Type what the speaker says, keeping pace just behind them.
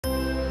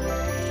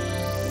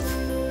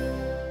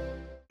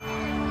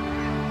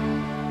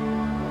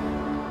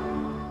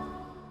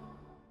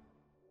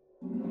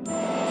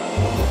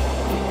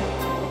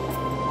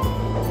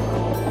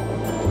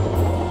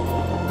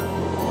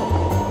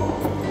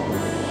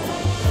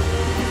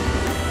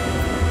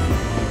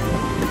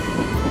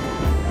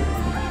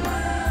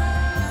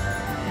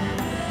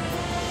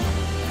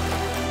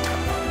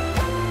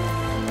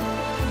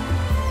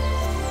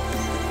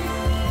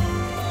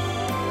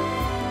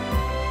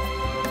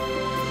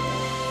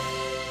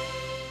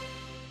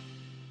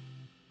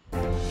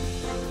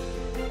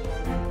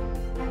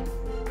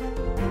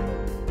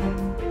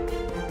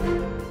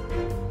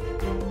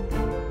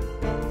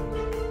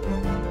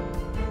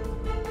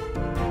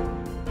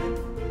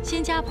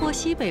加坡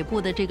西北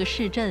部的这个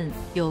市镇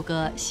有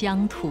个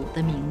乡土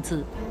的名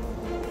字，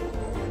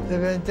这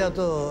边叫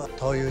做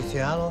土油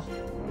城咯。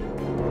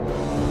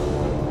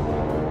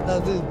到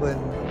日本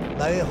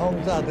来轰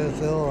炸的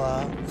时候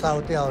啊，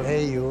烧掉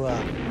黑油啊。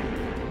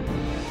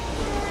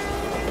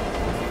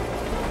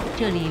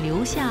这里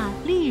留下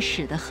历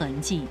史的痕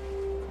迹。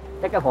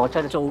那个火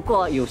车走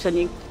过有声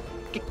音，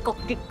叽咕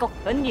叽咕，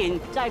很远，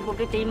在某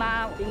个地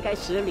方，应该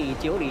10里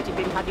9里这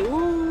边，它就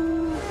呜。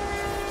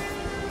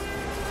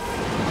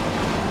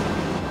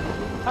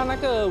它那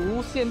个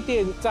无线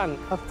电站，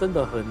它真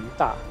的很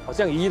大，好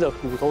像鱼的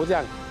骨头这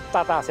样，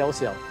大大小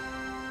小。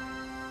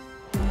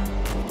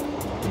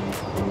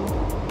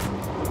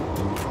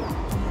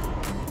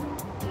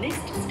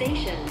Next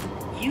station,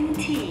 Yew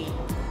Tee。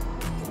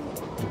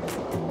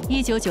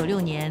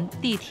1996年，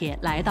地铁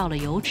来到了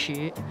油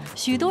池，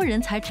许多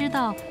人才知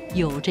道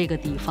有这个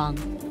地方。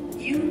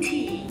Yew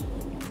Tee。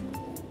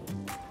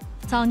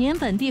早年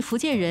本地福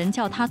建人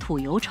叫它土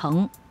油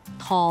城、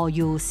土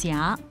油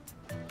城，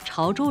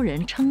潮州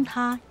人称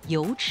它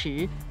油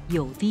池、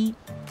油堤。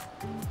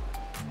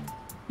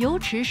油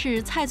池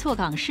是蔡厝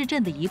港市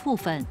镇的一部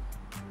分。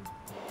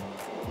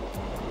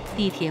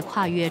地铁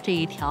跨越这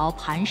一条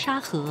盘沙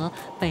河，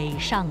北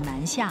上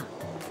南下。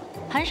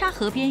盘沙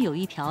河边有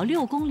一条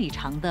6公里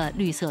长的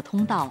绿色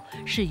通道，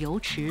是油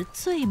池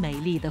最美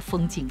丽的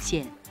风景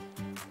线。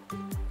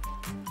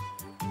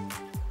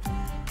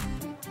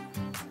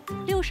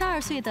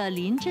62岁的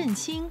林振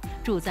兴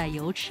住在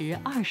油池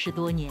20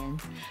多年，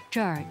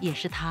这儿也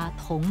是他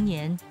童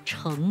年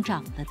成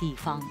长的地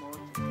方。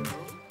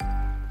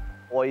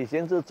我以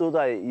前是住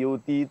在油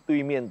堤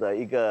对面的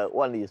一个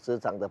万里石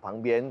场的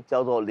旁边，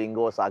叫做林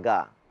哥沙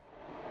嘎。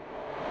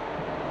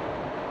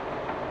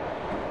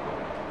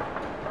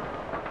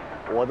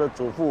我的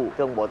祖父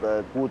跟我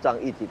的姑丈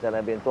一起在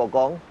那边做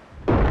工。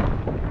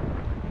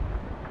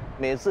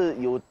每次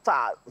有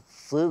炸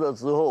石的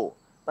时候，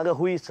那个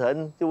灰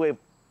尘就会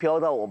飘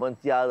到我们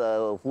家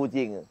的附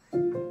近。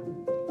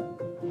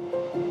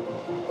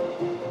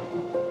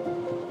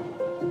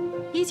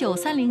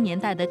1930年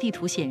代的地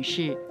图显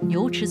示，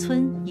油池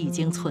村已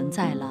经存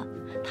在了，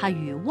它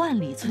与万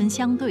里村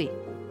相对。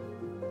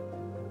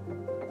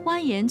蜿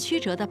蜒曲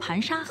折的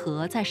盘沙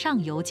河在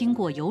上游经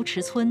过油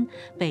池村，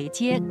北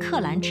接克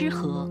兰芝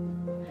河。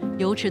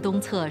油池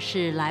东侧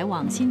是来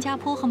往新加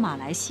坡和马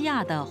来西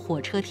亚的火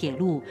车铁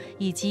路，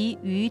以及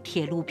与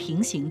铁路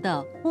平行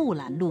的雾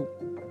兰路。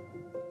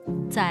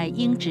在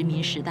英殖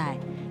民时代，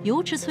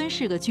油池村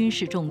是个军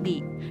事重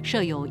地，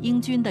设有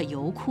英军的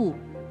油库、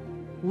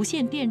无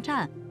线电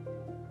站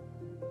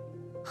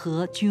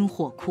和军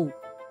火库。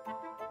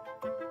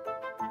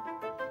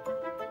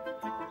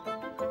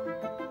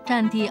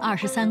占地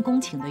23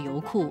公顷的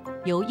油库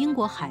由英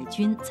国海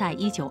军在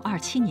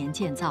1927年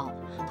建造，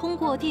通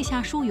过地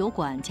下输油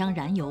管将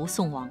燃油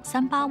送往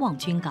38望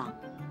军港。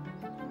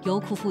油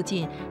库附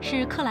近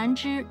是克兰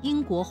芝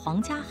英国皇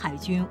家海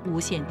军无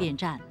线电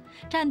站，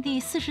占地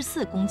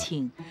44公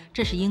顷，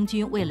这是英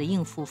军为了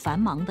应付繁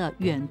忙的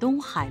远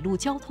东海陆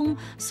交通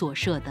所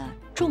设的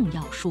重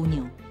要枢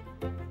纽。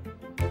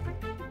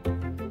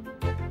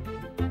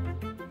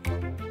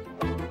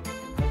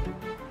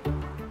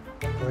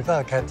回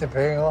到开这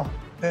边哦，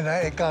现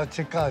在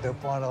1979就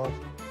搬了。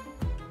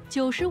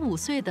95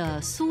岁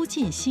的苏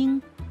进兴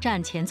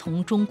战前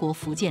从中国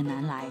福建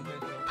南来，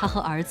他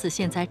和儿子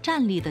现在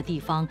站立的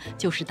地方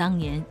就是当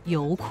年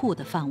油库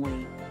的范围。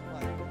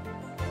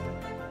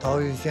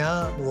土油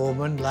城我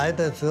们来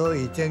的时候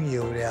已经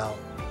有了，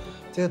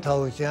这土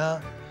油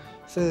城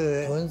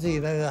是纯系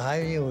那个还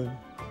没有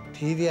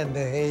提炼的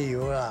黑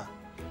油啦，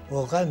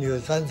我看有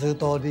30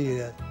多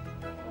粒了。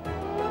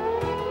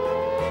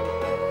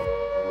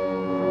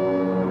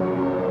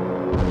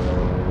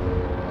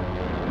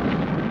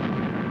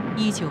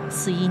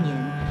1941年，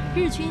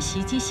日军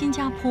袭击新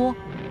加坡，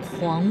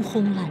狂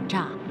轰滥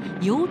炸，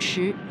油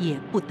池也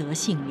不得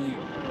幸免。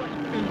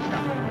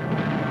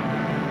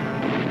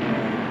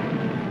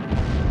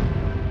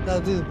到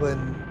日本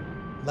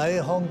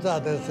来轰炸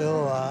的时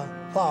候啊，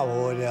发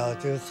火了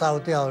就烧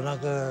掉那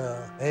个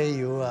黑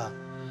油啊，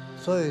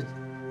所以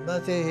那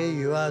些黑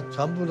油啊，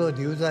全部都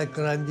留在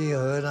格兰迪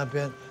河那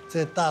边，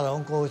这大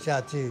龙沟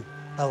下去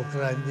到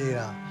格兰迪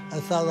了，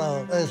烧到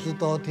20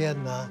多天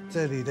了，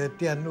这里的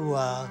电路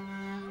啊。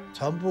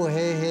全部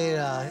黑黑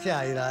啦，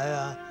下雨来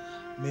啊，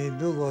你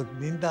如果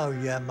淋到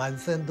雨啊，满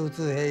身都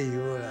是黑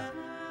油了。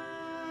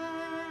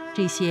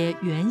这些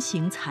圆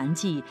形残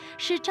迹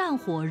是战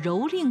火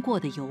蹂躏过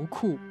的油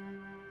库。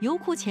油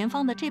库前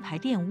方的这排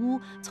店屋，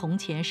从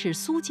前是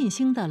苏进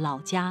兴的老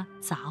家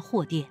杂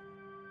货店。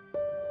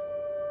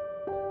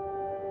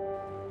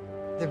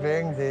这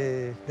边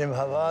是联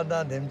合湾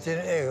啊，廉政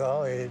1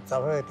号的杂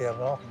货店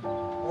咯，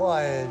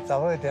我的杂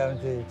货店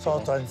是做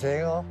转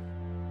型哦。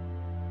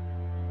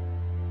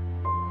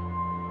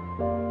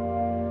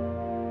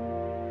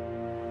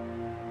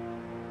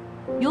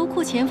油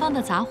库前方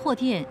的杂货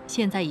店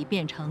现在已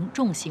变成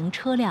重型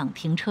车辆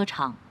停车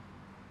场。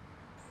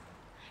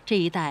这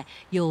一带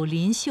有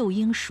林秀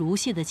英熟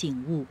悉的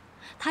景物，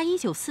他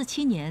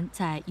1947年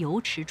在油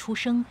池出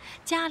生，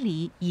家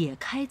里也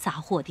开杂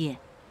货店。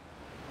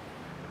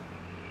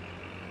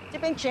这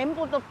边全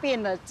部都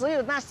变了，只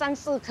有那3、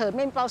4棵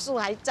面包树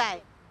还在。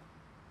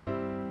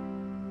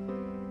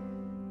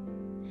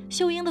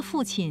秀英的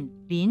父亲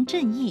林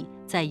振义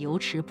在油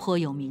池颇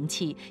有名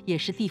气，也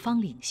是地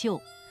方领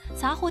袖。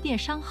杂货店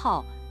商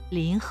号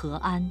林和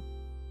安。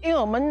因为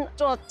我们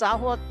做杂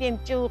货店，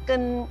就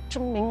跟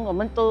村民我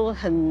们都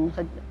很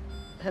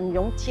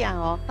融洽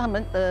哦。他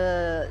们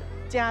的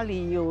家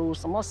里有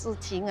什么事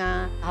情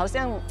啊，好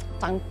像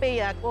长辈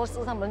啊过世，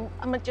他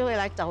们就会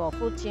来找我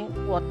父亲。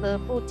我的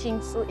父亲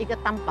是一个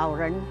担保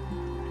人。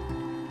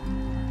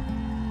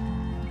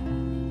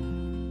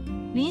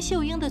林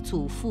秀英的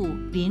祖父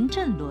林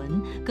振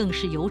伦更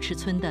是油池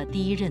村的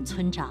第1任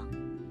村长。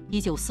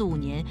1945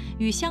年，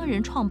与乡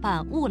人创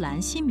办雾兰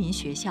新民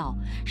学校，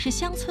使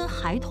乡村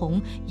孩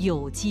童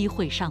有机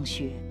会上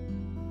学。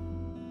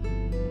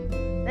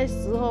那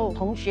时候，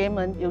同学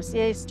们有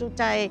些住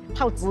在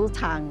炮子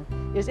厂，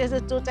有些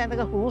是住在那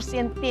个无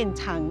线电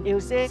厂，有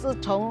些是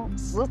从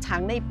石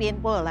厂那边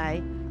过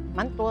来，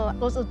蛮多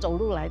都是走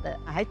路来的，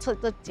还赤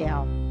着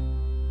脚。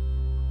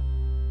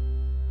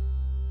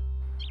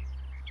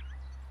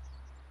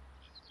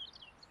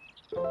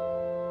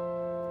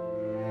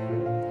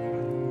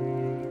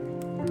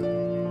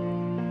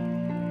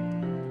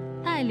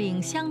带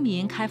领乡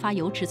民开发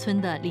油池村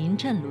的林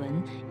振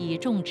伦以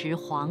种植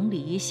黄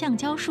梨、橡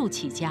胶树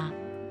起家。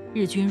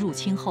日军入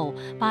侵后，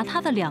把他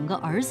的2个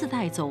儿子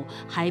带走，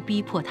还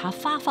逼迫他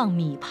发放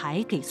米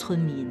牌给村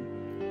民。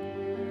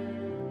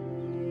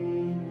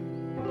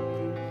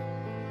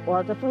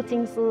我的父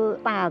亲是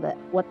大的，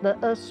我的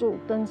2叔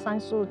跟3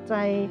叔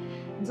在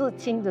日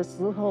清的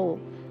时候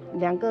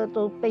，2个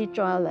都被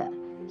抓了，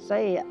所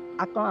以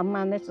阿公阿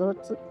嬷那时候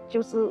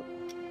就是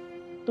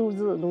度日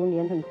如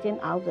年，很煎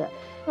熬的。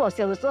我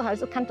小的时候还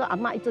是看到阿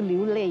嬷一直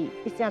流泪，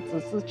一下子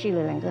失去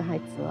了2个孩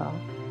子哦。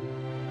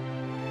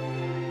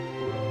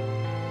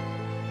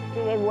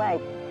这个我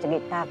一个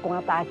大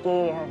官大家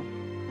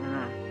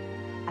啊，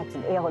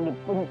一个互日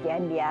本仔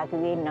掠，这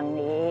个2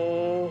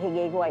个，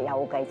迄个我也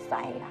有该使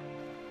啦。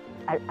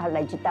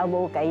来一道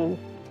无该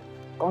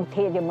讲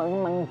摕着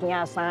物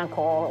件3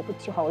块，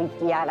去互伊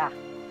食啦。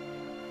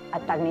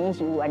当年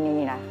是有安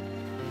尼啦。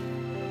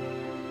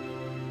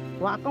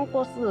我阿公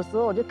过世的时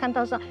候，我就看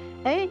到说，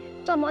哎，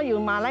怎么有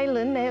马来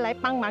人呢来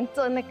帮忙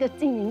做那个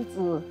金银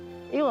纸？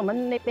因为我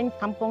们那边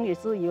康丰也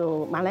是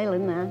有马来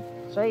人啊，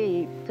所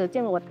以可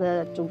见我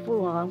的祖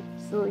父哦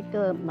是一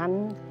个蛮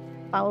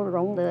包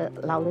容的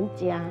老人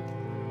家。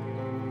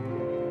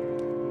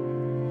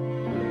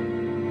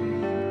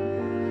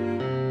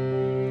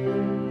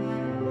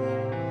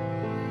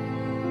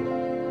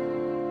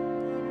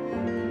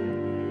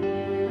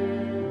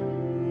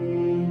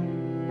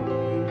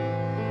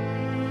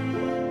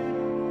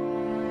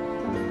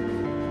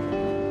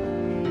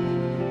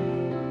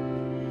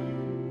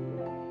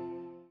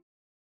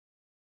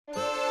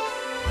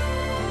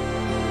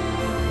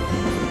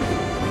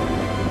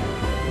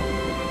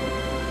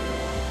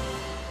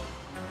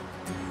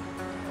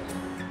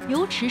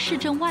油池市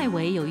镇外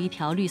围有一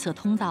条绿色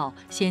通道，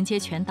衔接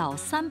全岛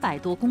300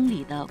多公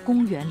里的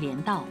公园连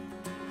道。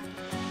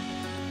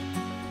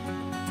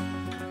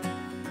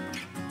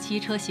骑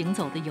车行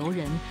走的游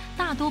人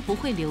大多不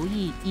会留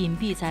意隐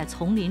蔽在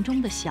丛林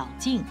中的小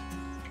径，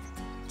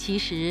其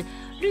实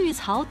绿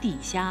草底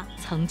下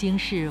曾经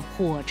是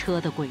火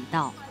车的轨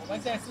道。我们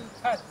现在是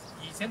看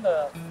以前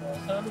的火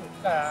车路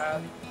在哪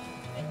里。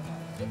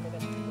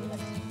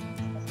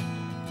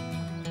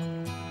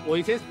我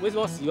以前为什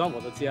么喜欢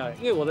我的家？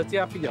因为我的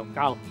家比较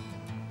高，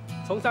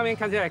从上面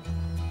看下来，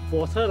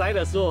火车来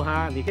的时候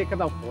哈，你可以看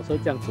到火车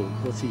这样走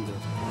过去的。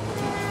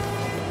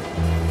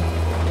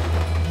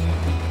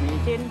每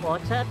天火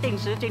车定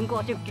时经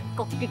过，就叽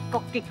咕叽咕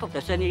叽咕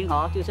的声音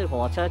哦，就是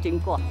火车经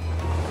过。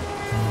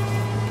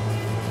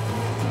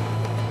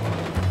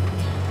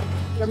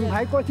整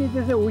排过去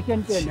就是无线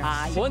电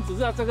了。我们只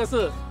知道这个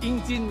是英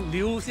军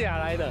留下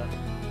来的。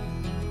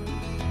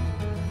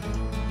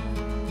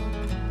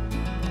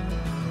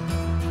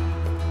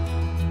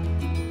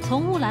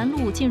从乌兰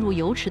路进入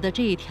油池的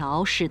这一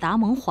条史达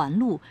蒙环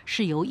路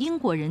是由英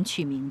国人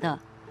取名的，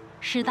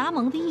史达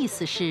蒙的意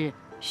思是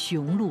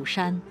雄鹿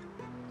山。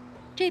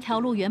这条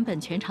路原本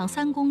全长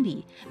3公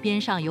里，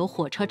边上有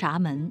火车闸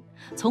门，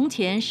从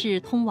前是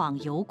通往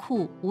油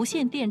库、无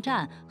线电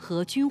站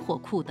和军火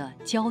库的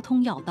交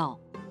通要道。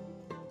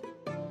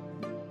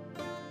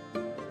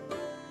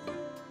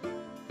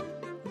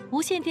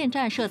无线电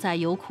站设在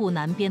油库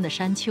南边的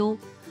山丘。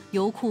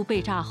油库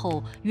被炸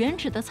后，原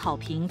址的草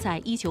坪在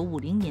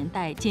1950年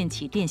代建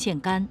起电线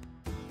杆，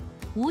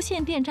无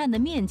线电站的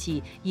面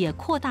积也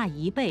扩大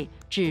1倍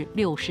至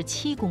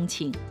67公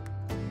顷。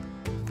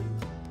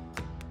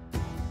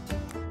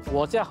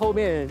我家后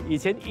面以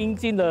前英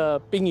军的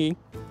兵营，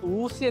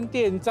无线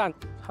电站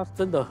它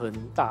真的很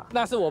大，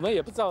但是我们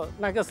也不知道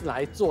那个是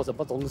来做什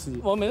么东西。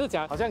我每次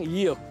讲好像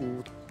鱼的骨，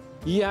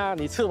鱼啊，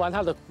你吃完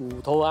它的骨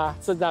头啊，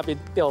是那边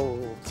掉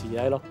起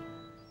来咯。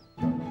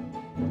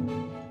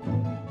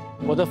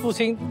我的父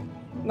亲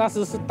那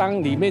时是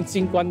当里面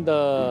进关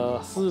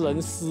的私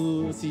人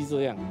司机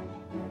这样，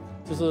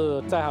就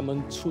是载他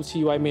们出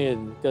去外面，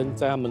跟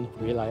载他们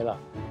回来了。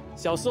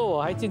小时候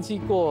我还进去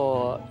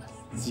过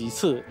几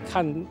次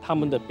看他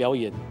们的表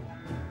演，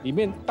里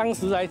面当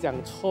时来讲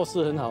措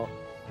施很好，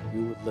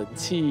有冷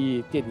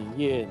气、电影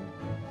院、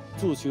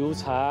足球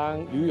场、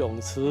游泳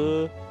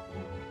池。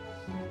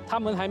他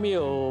们还没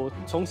有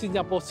从新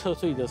加坡撤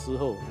退的时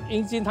候，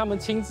英军他们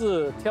亲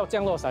自跳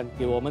降落伞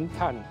给我们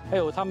看，还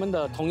有他们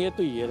的同业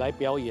队也来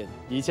表演。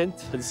以前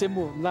很羡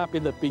慕那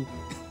边的兵。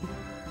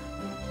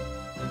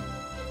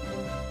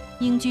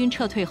英军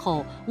撤退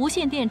后，无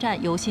线电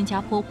站由新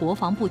加坡国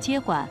防部接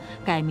管，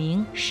改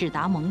名史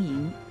达蒙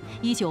营。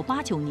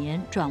1989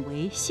年转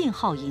为信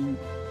号营。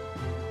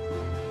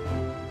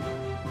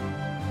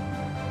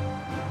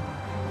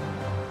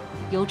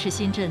油池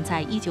新镇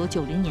在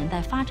1990年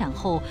代发展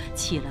后，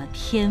起了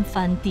天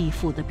翻地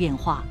覆的变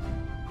化。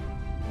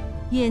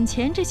眼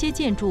前这些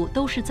建筑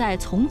都是在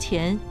从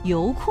前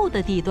油库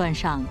的地段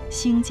上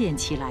兴建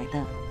起来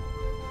的。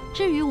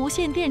至于无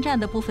线电站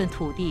的部分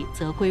土地，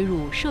则归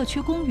入社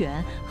区公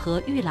园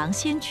和玉郎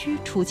先驱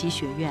初级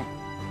学院。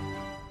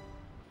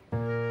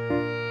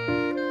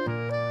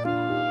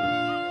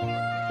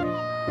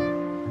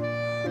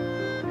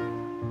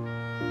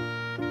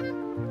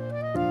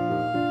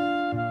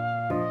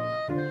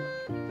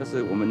这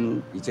是我们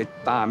以前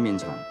大面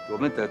场，我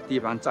们的地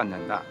方占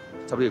很大，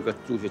差不多有个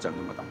足球场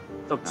那么大。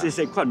这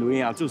些范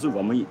围啊，就是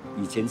我们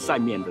以前晒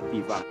面的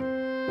地方。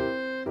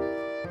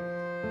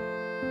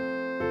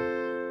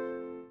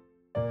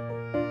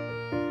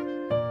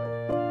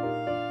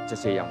这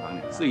些洋房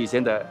呢，是以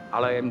前的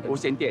RM 无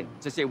线电，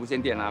这些无线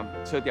电啊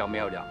撤掉没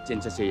有了，建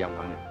这些洋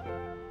房呢。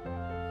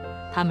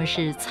他们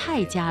是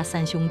蔡家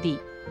三兄弟。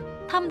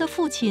他们的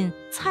父亲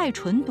蔡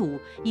纯笃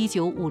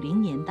1950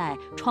年代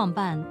创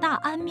办大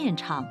安面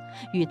厂，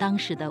与当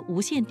时的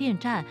无线电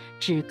站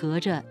只隔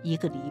着一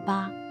个篱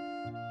笆。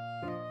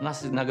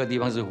那个地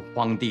方是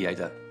荒地来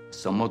的，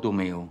什么都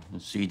没有，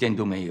水电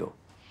都没有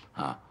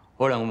啊。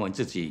后来我们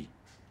自己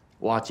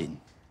挖井、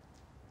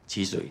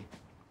取水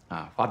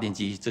啊，发电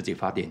机自己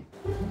发电。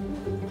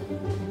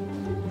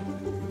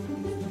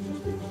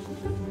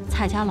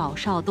蔡家老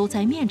少都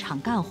在面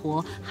厂干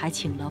活，还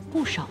请了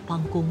不少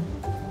帮工。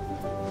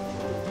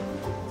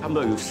他们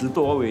都有10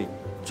多位，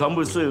全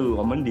部是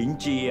我们邻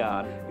居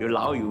啊，有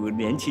老有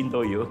年轻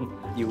都有，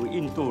有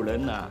印度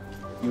人呐、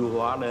有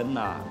华人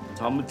呐、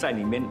全部在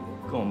里面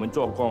跟我们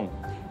做工。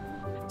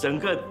整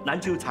个篮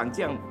球场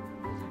这样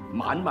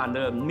满满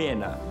的面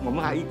啊，我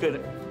们还一个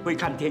会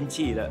看天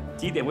气的，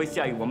几点会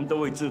下雨我们都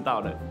会知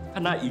道的。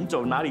看他云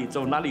走哪里，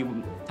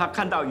他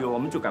看到有我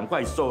们就赶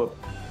快收。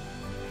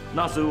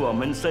那时候我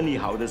们生意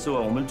好的时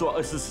候，我们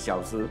做24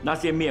小时，那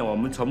些面我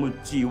们全部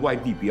寄外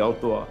地比较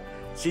多。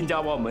新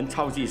加坡我们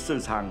超级市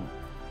场，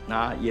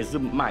也是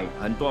卖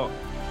很多。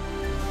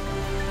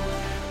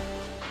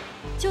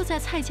就在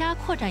蔡家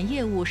扩展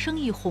业务、生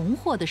意红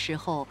火的时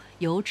候，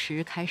油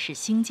池开始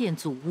兴建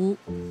祖屋。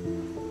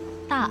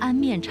大安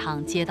面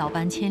厂接到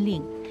搬迁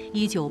令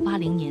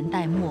，1980年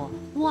代末，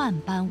万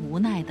般无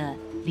奈地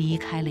离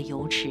开了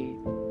油池。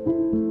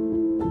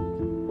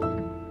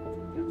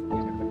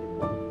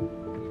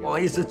我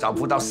一直找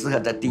不到适合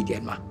的地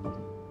点嘛，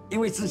因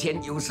为之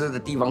前油池的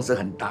地方是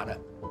很大的。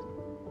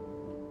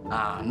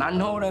然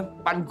后呢，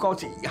搬过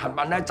去很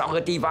难来找个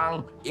地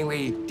方，因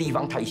为地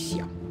方太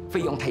小，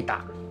费用太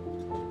大，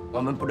我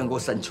们不能够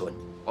生存。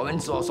我们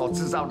所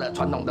制造的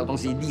传统的东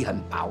西力很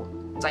薄，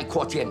再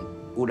扩建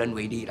无能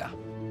为力了。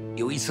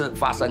有一次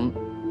发生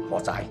火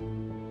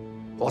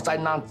灾，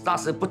那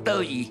时不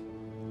得已，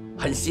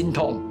很心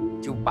痛，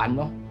就搬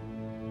咯。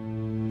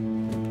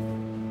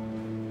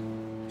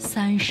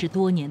30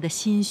多年的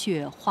心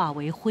血化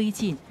为灰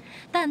烬，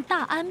但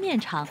大安面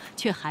厂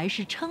却还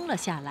是撑了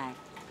下来。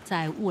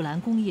在雾兰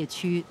工业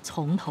区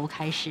从头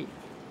开始。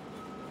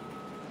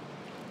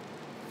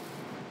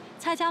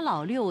蔡家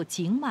老六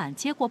景满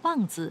接过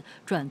棒子，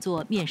转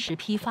做面食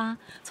批发，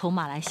从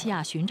马来西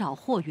亚寻找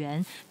货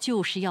源，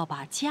就是要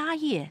把家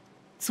业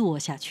做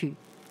下去。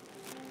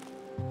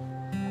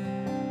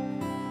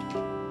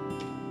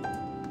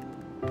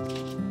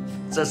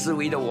这是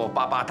为了我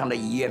爸爸他的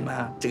遗愿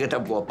吗？这个是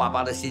我爸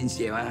爸的心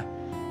血吗？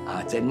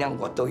怎样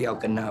我都要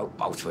跟他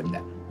保存的。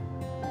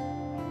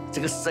这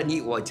个生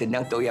意我怎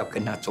样都要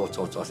跟他做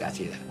下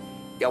去的，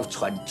要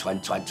传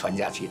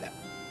下去的。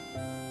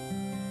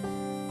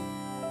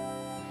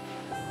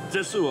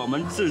这是我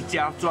们自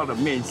家做的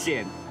面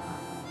线，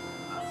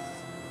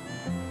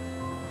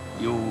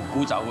有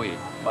古早味，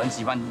我很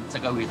喜欢这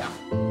个味道。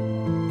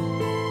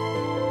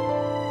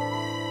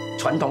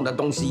传统的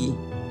东西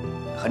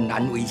很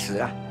难维持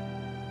啊，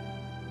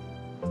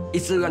一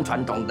直用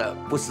传统的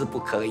不是不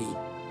可以，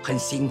很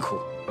辛苦。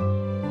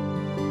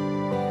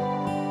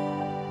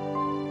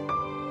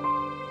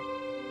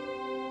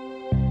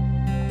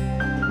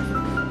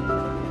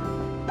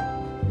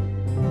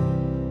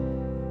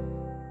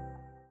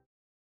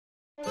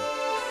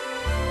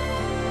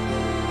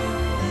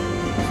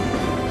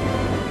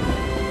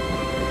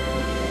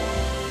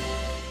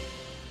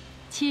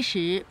其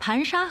实，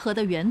盘沙河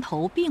的源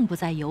头并不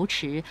在油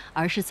池，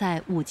而是在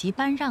五级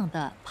班让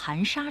的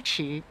盘沙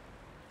池。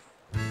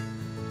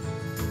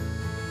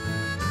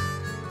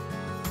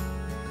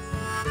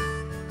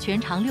全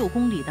长6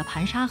公里的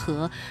盘沙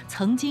河，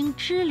曾经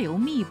支流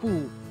密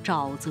布，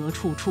沼泽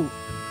处处。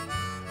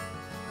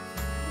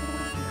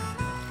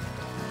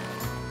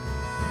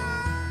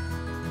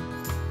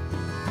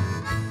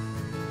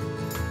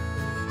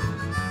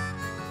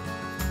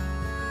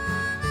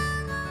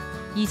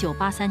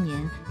1983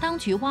年，当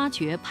局挖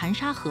掘盘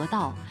沙河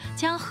道，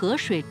将河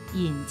水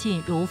引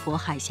进柔佛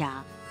海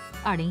峡。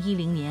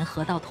2010年，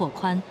河道拓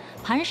宽，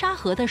盘沙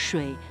河的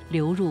水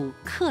流入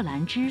克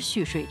兰芝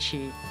蓄水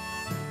池。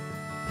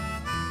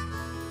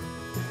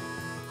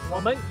我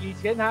们以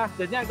前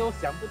怎样都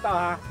想不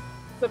到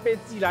这边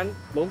既然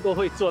能够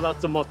会做到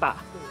这么大。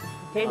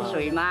天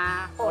水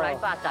嘛，后来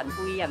发展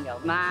不一样了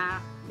嘛。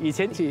以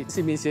前去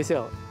市民学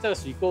校，这个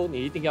水沟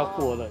你一定要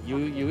过了，有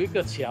一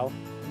个桥。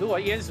如果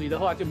淹水的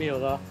话就没有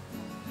了。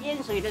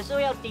淹水的时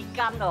候要抵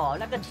杆哦，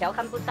那个桥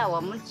看不到，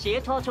我们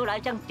斜拖出来，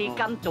这样抵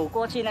杆走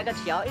过去那个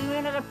桥，因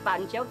为那个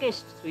板桥给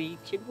水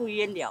全部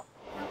淹了。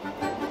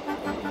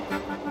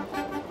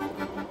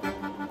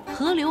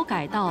河流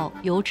改道，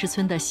油池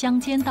村的乡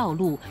间道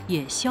路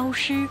也消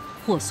失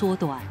或缩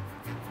短。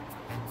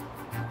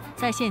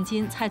在现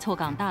今蔡厝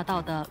港大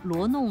道的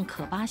罗弄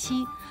可巴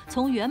西，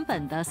从原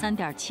本的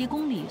3.7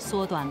公里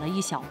缩短了一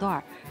小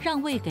段，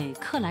让位给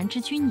克兰芝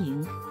军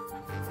营。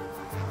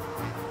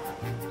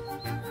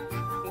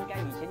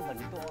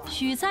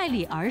许在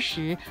礼儿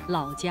时，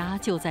老家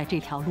就在这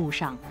条路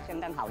上。相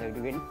当好的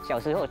榴莲，小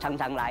时候常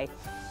常来，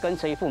跟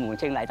随父母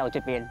亲来到这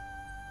边。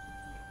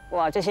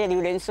哇，这些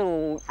榴莲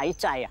树还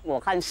在我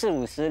看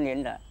40、50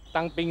年了。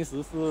当兵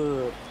时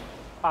是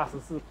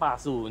84、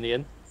85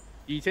年，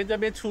以前这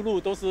边出入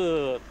都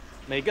是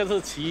每个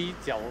是骑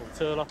脚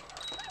车咯。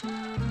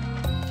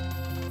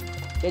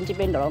连这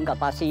边罗龙卡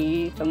巴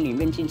西从里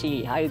面进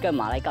去，还有一个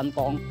马来甘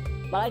邦。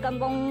马来甘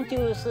邦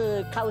就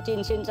是靠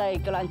近现在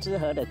格兰芝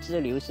河的支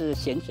流是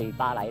咸水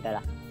坝来的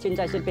啦，现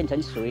在是变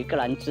成属于格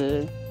兰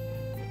芝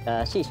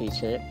蓄水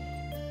池，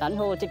然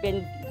后这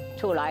边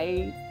出来，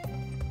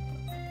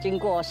经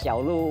过小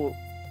路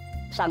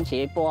上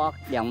斜坡，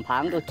两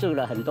旁都住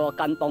了很多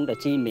甘邦的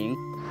居民。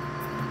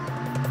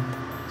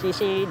这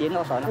些联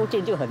络所附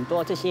近就很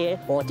多这些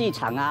火炬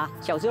厂啊，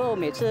小时候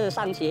每次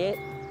上学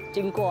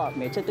经过，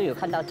每次都有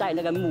看到载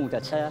那个木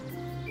的车。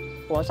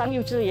我上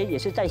幼稚园也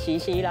是在西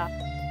西啦。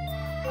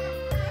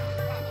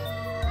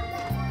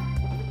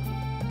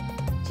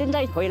现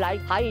在回来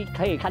还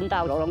可以看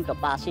到罗龙的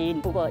巴西，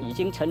不过已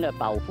经成了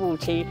保护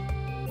区，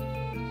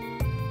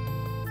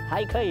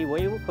还可以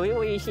回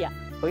味一下。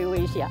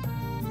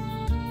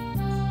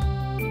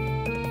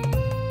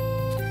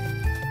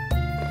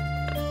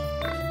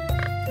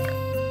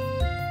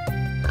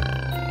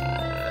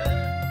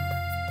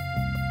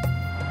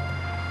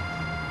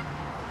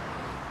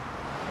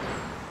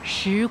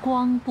时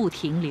光不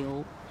停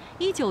留。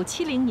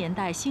1970年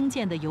代兴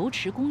建的油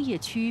池工业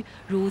区，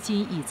如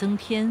今已增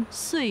添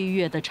岁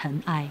月的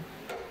尘埃。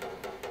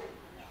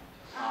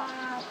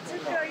这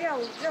个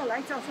要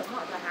来做什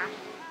么的哈？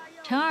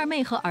陈二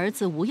妹和儿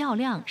子吴耀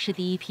亮是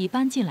第一批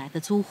搬进来的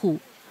租户，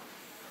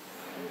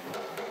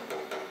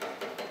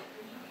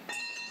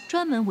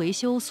专门维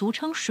修俗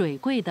称水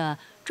柜的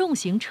重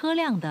型车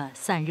辆的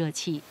散热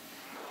器。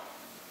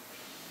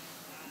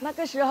那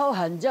个时候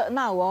很热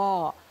闹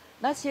哦，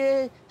那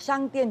些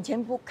商店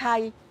全部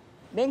开。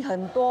连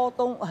很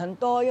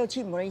多要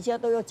去马来西亚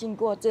都要经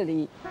过这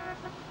里。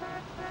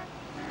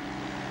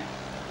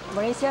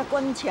马来西亚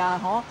关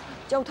卡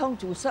交通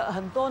阻塞，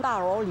很多大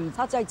楼里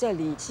他在这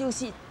里休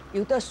息，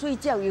有的睡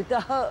觉，有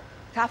的喝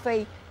咖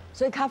啡，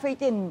所以咖啡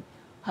店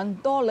很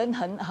多人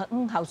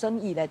很好生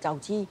意的。早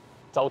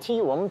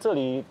期我们这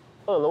里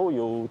2楼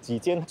有几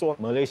间做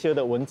马来西亚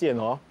的文件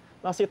哦，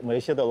那些马来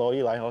西亚的劳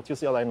役来就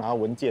是要来拿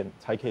文件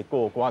才可以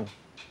过关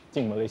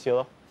进马来西亚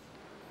咯。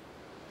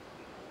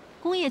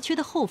工业区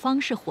的后方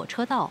是火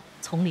车道，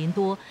丛林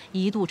多，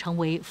一度成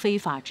为非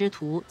法之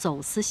徒走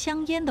私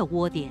香烟的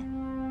窝点。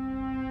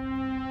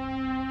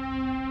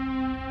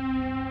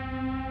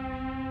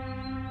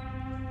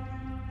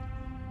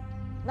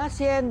那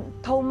些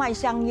偷卖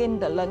香烟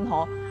的人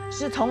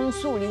是从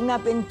树林那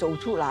边走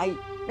出来，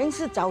连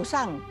是早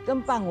上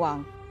跟傍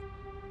晚，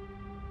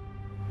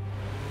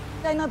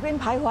在那边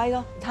徘徊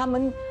咯。他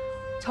们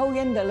抽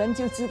烟的人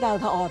就知道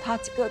他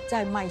这个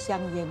在卖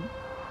香烟，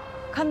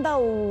看到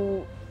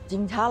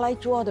警察来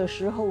抓的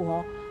时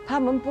候他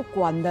们不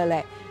管的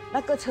嘞，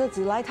那个车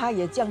子来他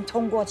也这样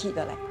冲过去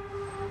的嘞。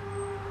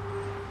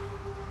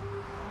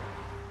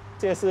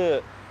这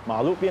是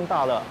马路变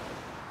大了，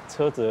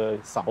车子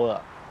少了，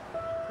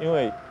因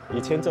为以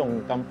前这种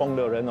甘邦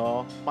的人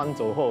搬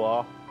走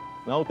后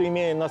然后对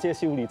面那些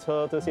修理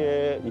车这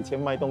些以前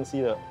卖东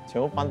西的全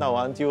部搬到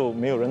完就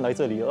没有人来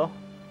这里了。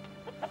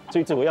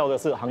最主要的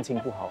是行情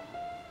不好，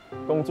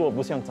工作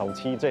不像早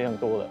期这样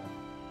多了。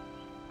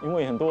因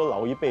为很多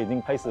老一辈已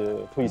经开始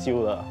退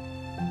休了。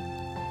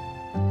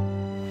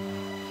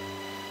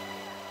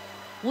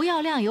吴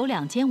耀亮有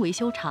2间维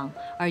修厂，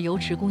而油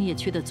池工业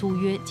区的租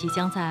约即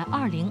将在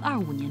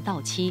2025年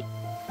到期。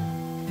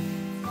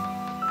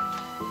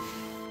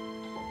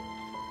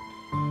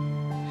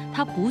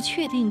他不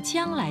确定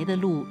将来的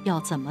路要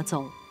怎么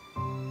走。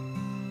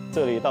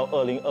这里到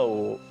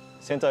2025，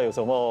现在有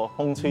什么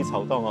风吹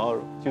草动啊？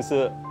就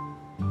是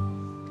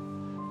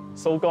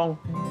收工。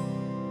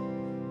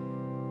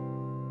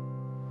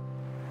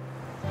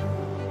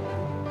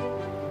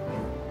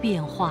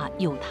变化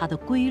有它的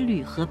规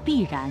律和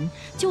必然，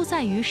就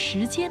在于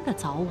时间的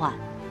早晚。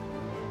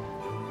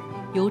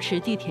油池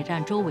地铁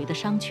站周围的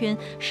商圈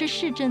是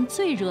市镇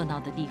最热闹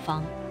的地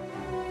方。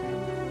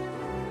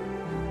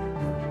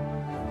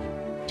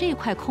这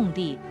块空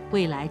地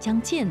未来将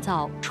建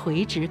造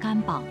垂直干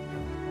绑。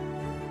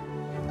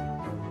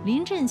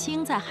林振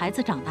兴在孩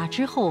子长大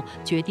之后，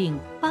决定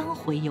搬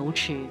回油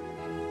池。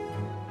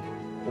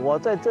我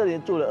在这里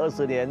住了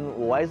20年，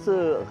我还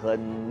是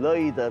很乐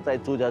意的再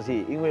住下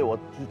去，因为我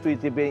对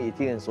这边已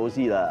经很熟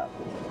悉了。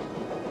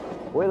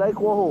回来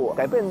过后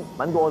改变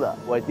蛮多的，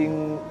我已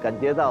经感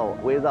觉到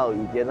回到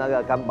以前那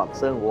个干绑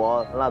生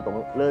活那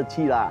种乐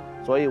趣啦，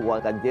所以我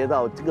感觉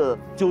到这个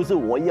就是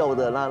我要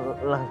的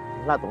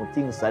那种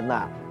精神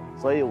啦，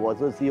所以我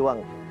是希望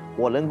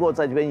我能够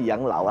在这边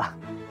养老啊。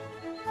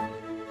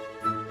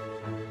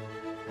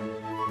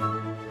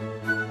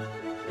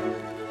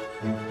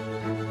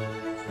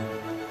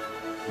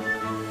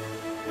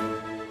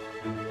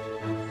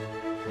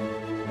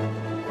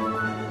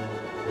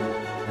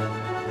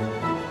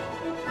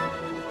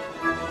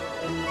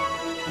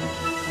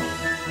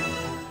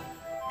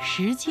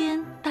时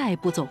间带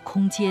不走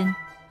空间，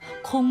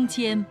空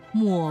间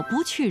抹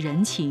不去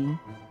人情。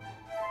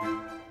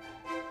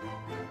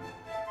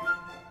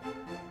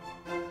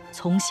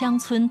从乡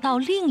村到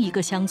另一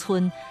个乡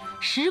村，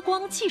时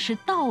光既是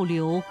倒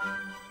流，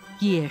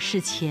也是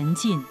前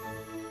进。